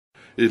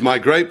It is my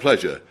great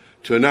pleasure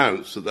to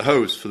announce that the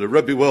host for the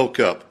Rugby World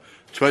Cup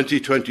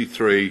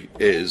 2023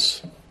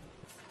 is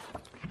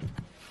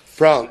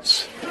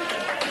France.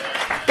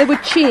 There were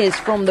cheers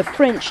from the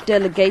French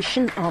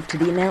delegation after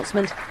the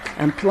announcement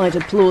and polite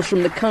applause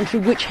from the country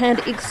which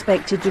had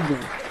expected to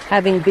win,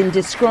 having been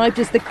described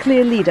as the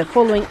clear leader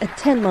following a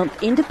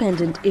 10-month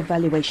independent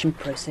evaluation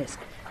process.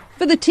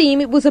 For the team,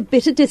 it was a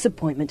bitter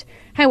disappointment.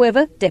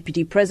 However,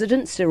 Deputy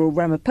President Cyril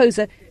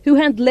Ramaphosa, who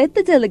had led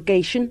the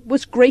delegation,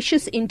 was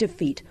gracious in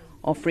defeat,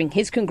 offering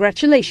his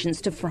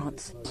congratulations to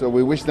France. So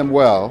we wish them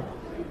well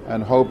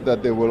and hope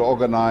that they will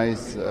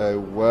organise a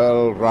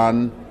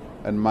well-run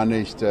and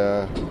managed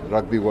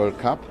Rugby World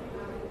Cup.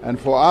 And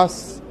for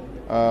us,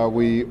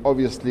 we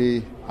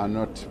obviously are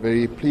not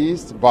very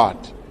pleased,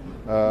 but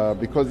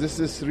because this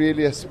is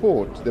really a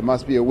sport, there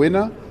must be a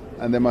winner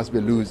and there must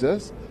be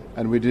losers,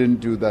 and we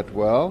didn't do that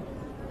well,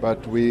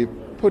 but we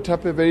put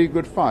up a very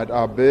good fight.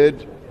 Our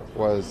bid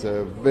was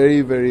a very,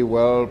 very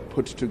well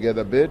put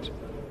together bid,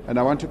 and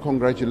I want to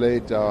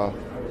congratulate our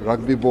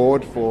rugby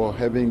board for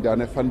having done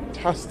a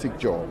fantastic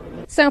job.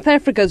 South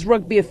Africa's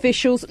rugby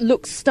officials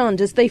looked stunned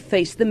as they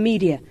faced the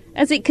media,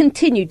 as it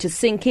continued to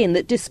sink in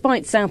that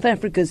despite South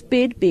Africa's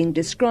bid being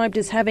described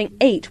as having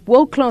 8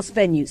 world-class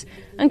venues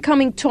and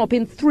coming top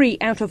in 3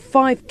 out of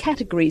 5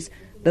 categories,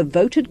 the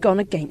vote had gone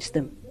against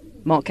them.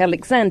 Mark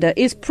Alexander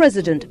is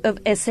president of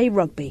SA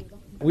Rugby.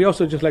 We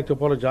also just like to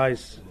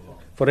apologise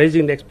for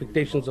raising the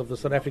expectations of the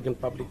South African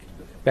public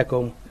back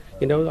home.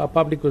 You know, our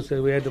public was,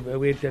 we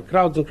had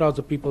crowds and crowds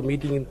of people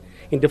meeting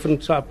in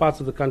different parts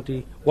of the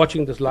country,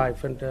 watching this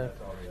live, and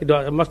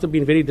it must have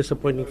been very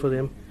disappointing for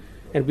them,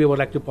 and we would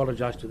like to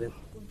apologise to them.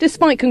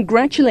 Despite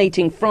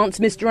congratulating France,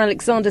 Mr.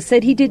 Alexander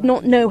said he did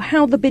not know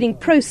how the bidding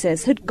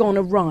process had gone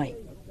awry.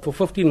 For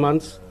 15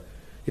 months,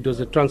 it was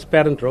a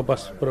transparent,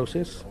 robust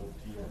process.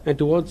 And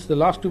towards the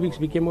last 2 weeks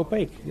became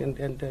opaque,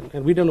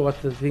 and we don't know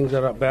what the things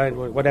are behind,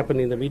 what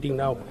happened in the meeting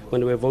now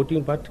when we were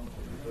voting, but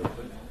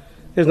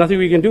there's nothing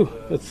we can do.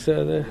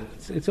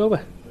 It's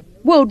over.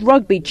 World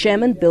Rugby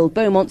Chairman Bill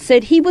Beaumont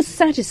said he was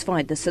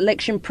satisfied the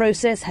selection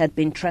process had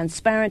been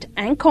transparent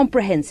and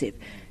comprehensive,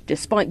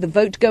 despite the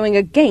vote going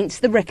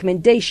against the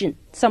recommendation,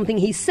 something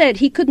he said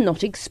he could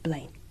not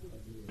explain.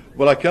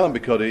 Well, I can't,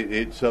 because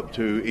it's up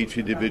to each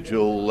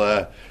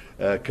individual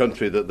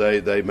country that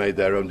they made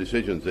their own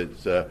decisions.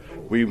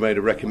 We made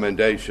a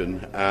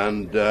recommendation,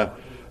 and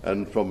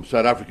from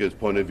South Africa's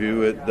point of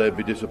view, they'd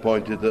be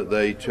disappointed that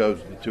they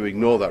chose to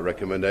ignore that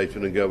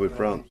recommendation and go with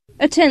France.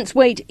 A tense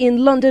wait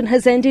in London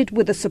has ended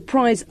with a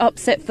surprise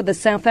upset for the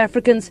South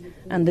Africans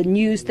and the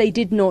news they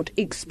did not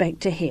expect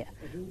to hear.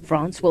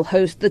 France will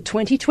host the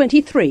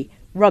 2023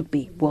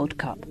 Rugby World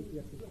Cup.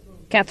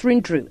 Catherine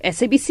Drew,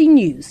 SABC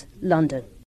News, London.